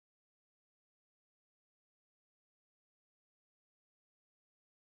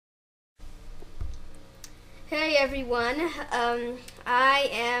Hey everyone, I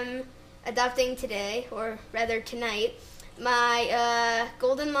am adopting today, or rather tonight, my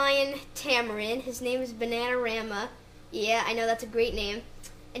golden lion Tamarin. His name is Banana-rama. Yeah, I know, that's a great name.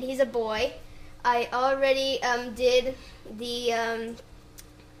 And he's a boy. I already did the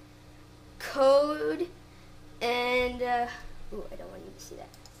code and, ooh, I don't want you to see that.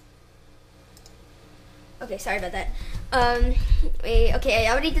 Okay, sorry about that. Okay, I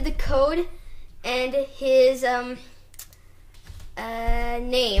already did the code and his name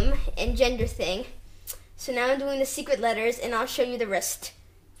and gender thing. So now I'm doing the secret letters, and I'll show you the rest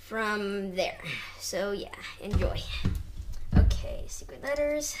from there. So yeah, enjoy. Okay, secret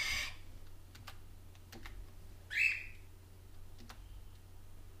letters.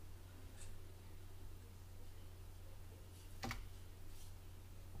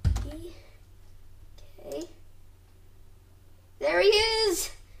 Okay. There he is.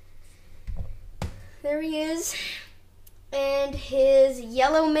 There he is. And his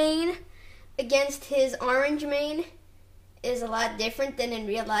yellow mane against his orange mane is a lot different than in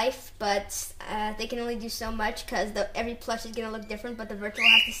real life, but they can only do so much because every plush is going to look different, but the virtual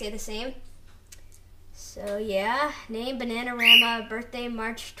has to stay the same. So yeah, name Banana-rama, birthday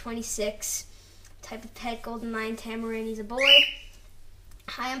March 26, type of pet golden lion Tamarin, he's a boy.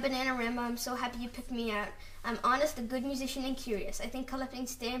 Hi, I'm Banana-rama. I'm so happy you picked me out. I'm honest, a good musician, and curious. I think collecting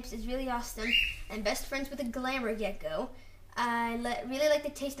stamps is really awesome. I'm best friends with a glamour gecko. I really like the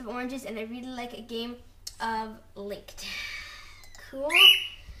taste of oranges, and I really like a game of Linked. Cool.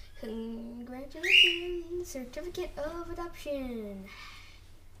 Congratulations. Certificate of adoption.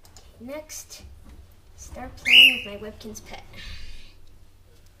 Okay, next, start playing with my Webkinz pet.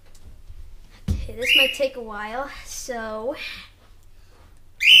 Okay, this might take a while, so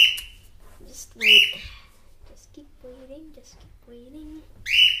just wait. Just keep waiting. Just keep waiting.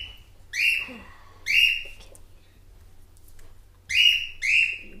 Okay.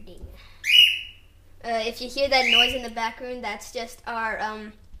 If you hear that noise in the background, that's just our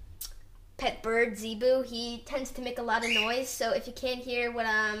pet bird, Zebu. He tends to make a lot of noise, so if you can't hear what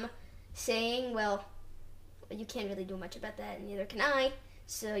I'm saying, well, you can't really do much about that, and neither can I.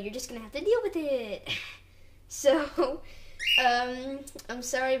 So you're just gonna have to deal with it. So I'm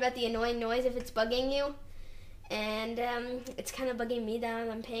sorry about the annoying noise if it's bugging you, and it's kind of bugging me that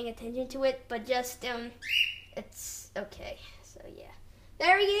I'm paying attention to it, but just it's okay. So yeah,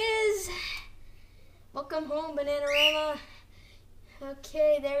 there he is. Welcome home, Banana-rama.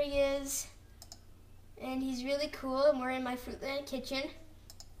 Okay, there he is, and he's really cool. And we're in my Fruitland kitchen.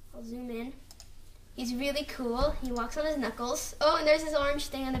 I'll zoom in. He's really cool. He walks on his knuckles. Oh, and there's his orange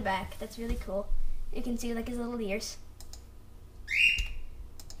thing on the back. That's really cool. You can see like his little ears.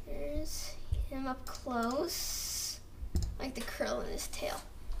 There's him up close. I like the curl in his tail.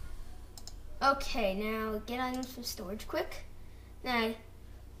 Okay, now get items from storage quick. Now,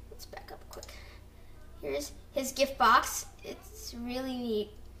 let's back up quick. Here's his gift box. It's really neat,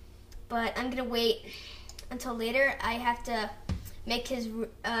 but I'm gonna wait until later. I have to make his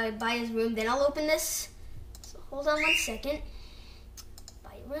buy his room, then I'll open this. So hold on 1 second.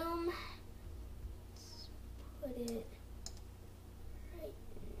 Buy a room. Let's put it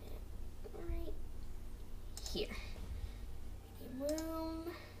right here. A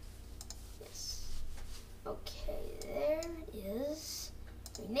room. Yes. Okay, there it is.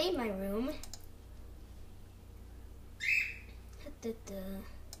 Rename my room. Okay.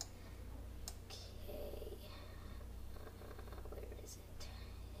 Where is it?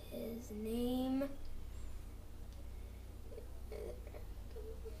 His name.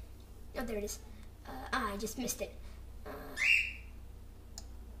 Oh, there it is. I just missed it. I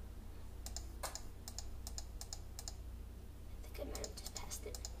think I might have just passed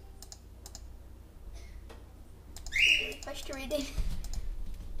it. I'm really frustrated.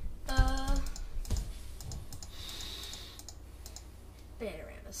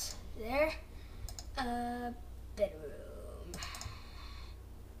 Banana-rama's there. Bedroom.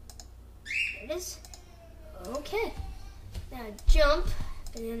 There it is. Okay. Now jump.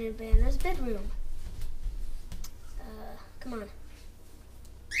 Banana's bedroom. Come on.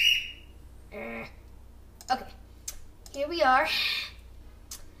 Okay. Here we are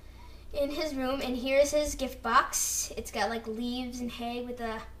in his room, and here's his gift box. It's got like leaves and hay with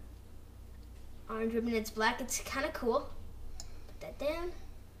a orange ribbon. It's black. It's kind of cool. Put that down.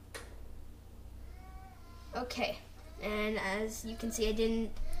 Okay, and as you can see, I didn't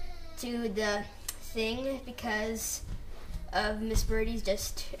do the thing because of Miss Birdie's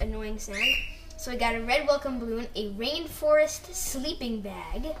just annoying sound. So I got a red welcome balloon, a rainforest sleeping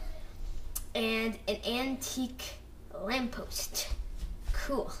bag, and an antique lamppost.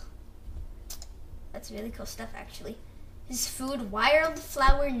 Cool. That's really cool stuff, actually. His food,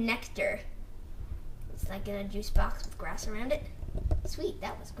 wildflower nectar. It's like in a juice box with grass around it. Sweet,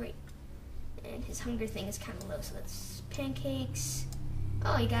 that was great. And his hunger thing is kind of low, so that's pancakes.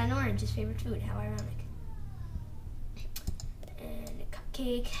 Oh, he got an orange, his favorite food. How ironic. And a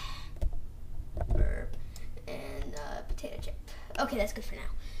cupcake. Burp. And a potato chip. Okay, that's good for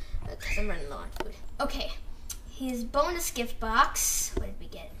now, because I'm running low on food. Okay, his bonus gift box. What did we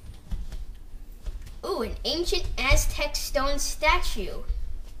get? Ooh, an ancient Aztec stone statue.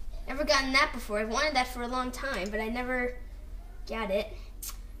 Never gotten that before. I've wanted that for a long time, but I never got it.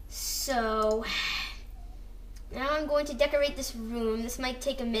 So, now I'm going to decorate this room. This might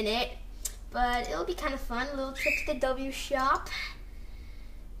take a minute, but it'll be kind of fun. A little trip to the W shop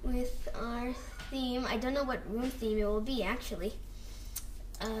with our theme. I don't know what room theme it will be, actually.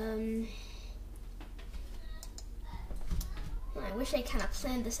 I wish I kind of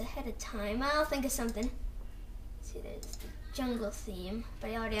planned this ahead of time. I'll think of something. Let's see, there's the jungle theme,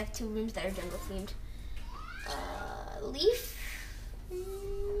 but I already have 2 rooms that are jungle themed. Leaf?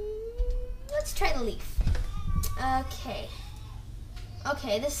 Let's try the leaf. Okay.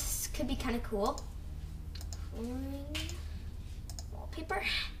 Okay, this could be kind of cool. Wallpaper.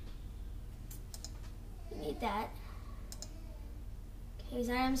 We need that. Okay, his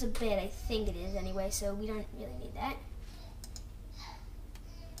item's a bed. I think it is anyway, so we don't really need that.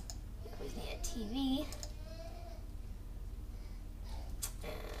 We always need a TV.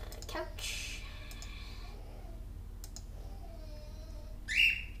 Couch.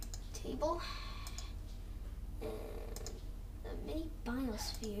 Table. And a mini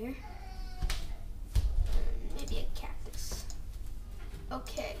biosphere. And maybe a cactus.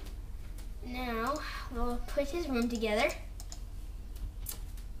 Okay. Now we'll put his room together.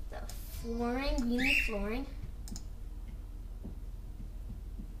 The flooring, greeny flooring.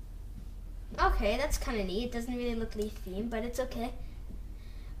 Okay, that's kind of neat. It doesn't really look leaf themed, but it's okay.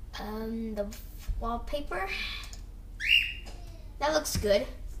 The wallpaper. That looks good.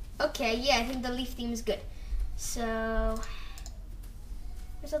 Okay, yeah, I think the leaf theme is good. So,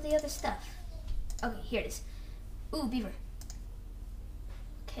 where's all the other stuff? Okay, here it is. Ooh, beaver.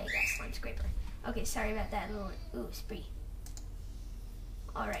 Okay, got slime scraper. Okay, sorry about that. Ooh, spree.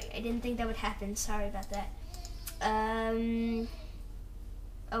 Alright, I didn't think that would happen. Sorry about that.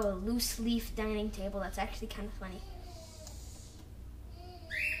 Oh, a loose leaf dining table. That's actually kind of funny.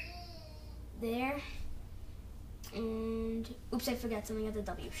 There. And, oops, I forgot something at the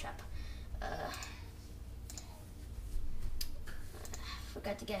W shop.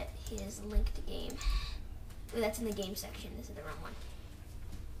 Forgot to get his link to game. Ooh, that's in the game section. This is the wrong one.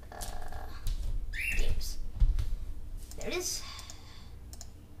 Games. There it is.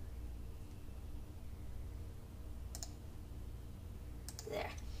 There.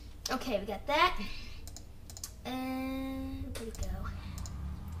 Okay, we got that. And where'd it go?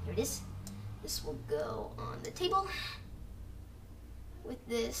 Here it is. This will go on the table with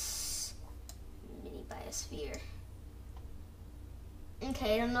this mini biosphere.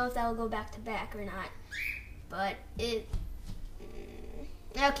 Okay, I don't know if that will go back to back or not, but it.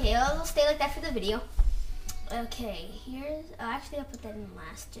 Okay, it'll stay like that for the video. Okay, here's. Actually, I'll put that in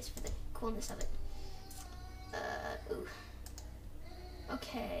last just for the coolness of it. Ooh.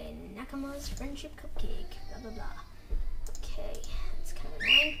 Okay, Nakama's friendship cupcake. Blah blah blah. Okay, it's kind of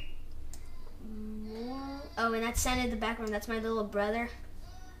annoying. More. Oh, and that sound in the background, that's my little brother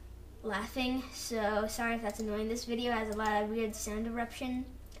laughing. So sorry if that's annoying. This video has a lot of weird sound eruptions.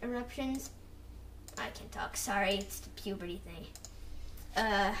 I can't talk. Sorry, it's the puberty thing.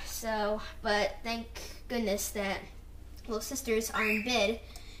 But thank goodness that little sisters are in bed,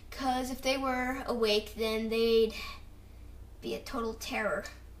 because if they were awake, then they'd be a total terror,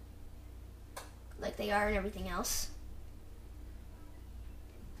 like they are and everything else.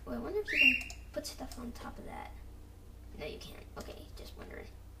 Well, I wonder if you can put stuff on top of that. No, you can't. Okay, just wondering.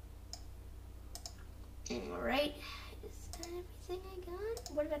 Alright, is that everything I got?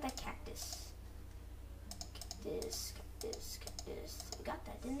 What about that cactus? Cactus. I got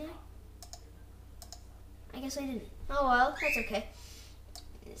that, didn't I? I guess I didn't. Oh well, that's okay.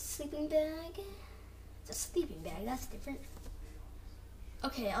 Sleeping bag. It's a sleeping bag, that's different.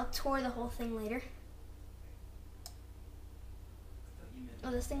 Okay, I'll tour the whole thing later. Oh,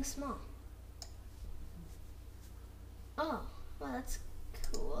 this thing's small. Oh, well, that's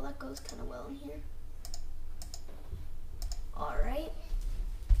cool. That goes kind of well in here. Alright.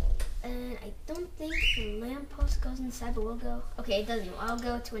 And I don't think the lamppost goes inside, but we'll go. Okay, it doesn't. I'll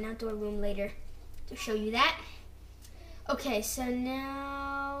go to an outdoor room later to show you that. Okay, so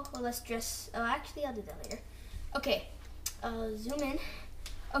now, well, let's dress. Oh, actually, I'll do that later. Okay, zoom in.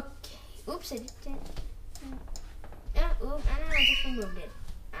 Okay, Oops, I didn't. I just removed it.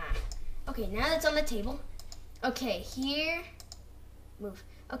 Okay, now that's on the table. Okay, here. Move.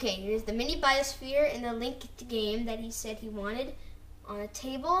 Okay, here's the mini biosphere and the linked game that he said he wanted on a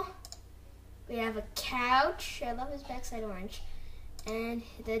table. We have a couch. I love his backside orange. And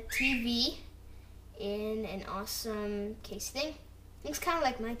the TV in an awesome case thing. Looks kind of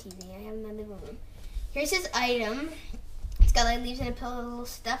like my TV I have in my living room. Here's his item. It's got like leaves and a pillow, a little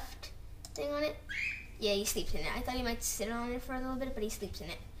stuffed thing on it. Yeah, he sleeps in it. I thought he might sit on it for a little bit, but he sleeps in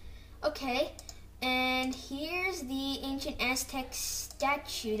it. Okay, and here's the ancient Aztec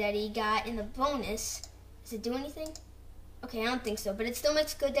statue that he got in the bonus. Does it do anything? Okay, I don't think so, but it still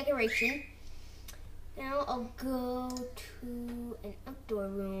makes good decoration. Now I'll go to an outdoor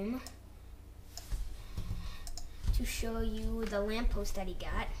room to show you the lamppost that he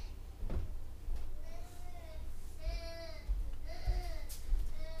got.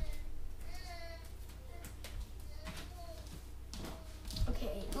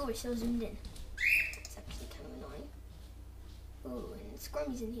 Okay, ooh, we're so zoomed in. It's actually kind of annoying. Ooh, and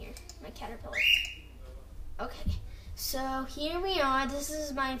Squirmy's in here, my caterpillar. Okay, so here we are. This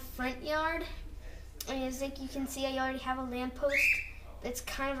is my front yard. And as like you can see, I already have a lamppost. That's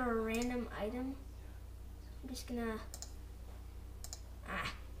kind of a random item. I'm just gonna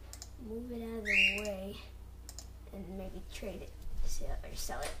move it out of the way and maybe trade it, or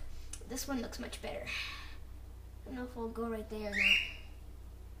sell it. This one looks much better. I don't know if it'll go right there or not.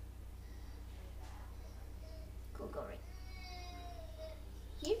 Cool, go right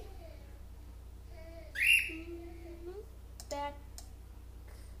here. Back.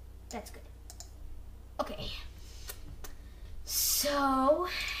 That's good. Okay. So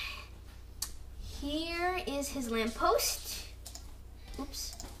here is his lamppost.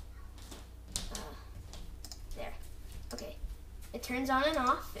 Oops. There. Okay. It turns on and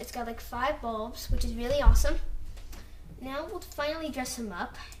off. It's got like 5 bulbs, which is really awesome. Now we'll finally dress him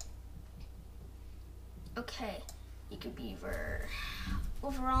up. Okay. You could be for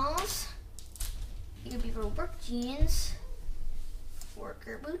overalls. You could be for work jeans.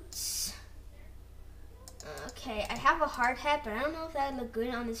 Worker boots. Okay, I have a hard hat, but I don't know if that would look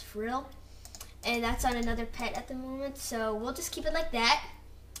good on his frill. And that's on another pet at the moment, so we'll just keep it like that.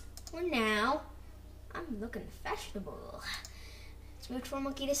 For now, I'm looking fashionable. It's weird for a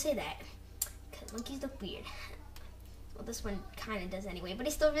monkey to say that, because monkeys look weird. Well, this one kind of does anyway, but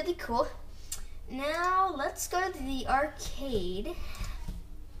he's still really cool. Now, let's go to the arcade,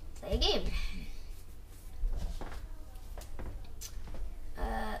 play a game.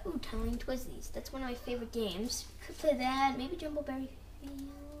 Ooh, Tamarin Twizzlies. That's one of my favorite games. Could play that. Maybe Jumbleberry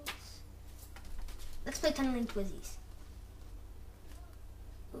Fields. Let's play Tamarin Twizzlies.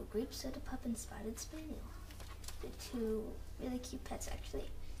 Ooh, Grape Soda Pup and Spotted Spaniel. They're 2 really cute pets, actually.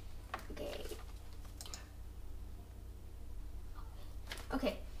 Okay.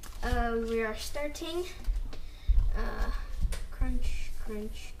 Okay. We are starting. Crunch,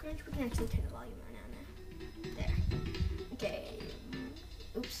 crunch, crunch. We can actually turn the volume on now. There. Okay.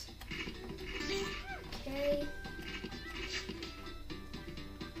 Oops. Okay.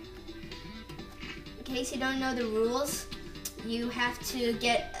 In case you don't know the rules, you have to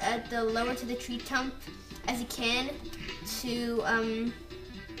get the lower to the tree trunk as you can to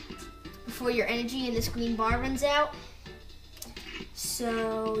before your energy in this green bar runs out.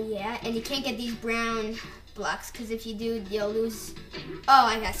 So yeah, and you can't get these brown blocks because if you do, you'll lose. Oh,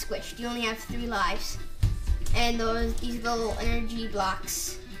 I got squished. You only have 3 lives. And these little energy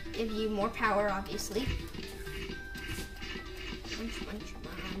blocks give you more power, obviously. Munch, munch,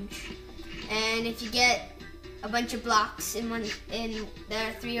 munch. And if you get a bunch of blocks in there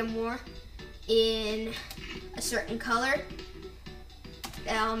are 3 or more in a certain color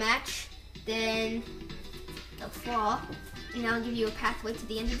that'll match, then they'll fall, and that'll give you a pathway to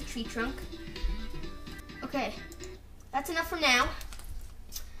the end of the tree trunk. Okay, that's enough for now.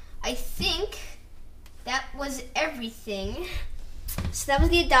 I think that was everything. So that was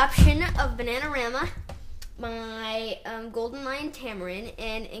the adoption of Banana-rama, my golden lion Tamarin.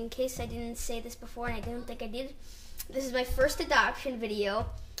 And in case I didn't say this before, and I don't think I did, this is my first adoption video,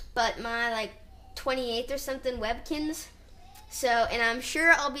 but my like 28th or something Webkinz. So, and I'm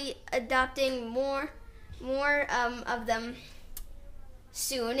sure I'll be adopting more of them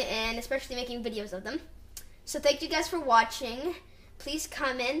soon, and especially making videos of them. So thank you guys for watching. Please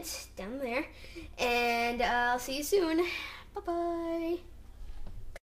comment down there, and I'll see you soon. Bye-bye.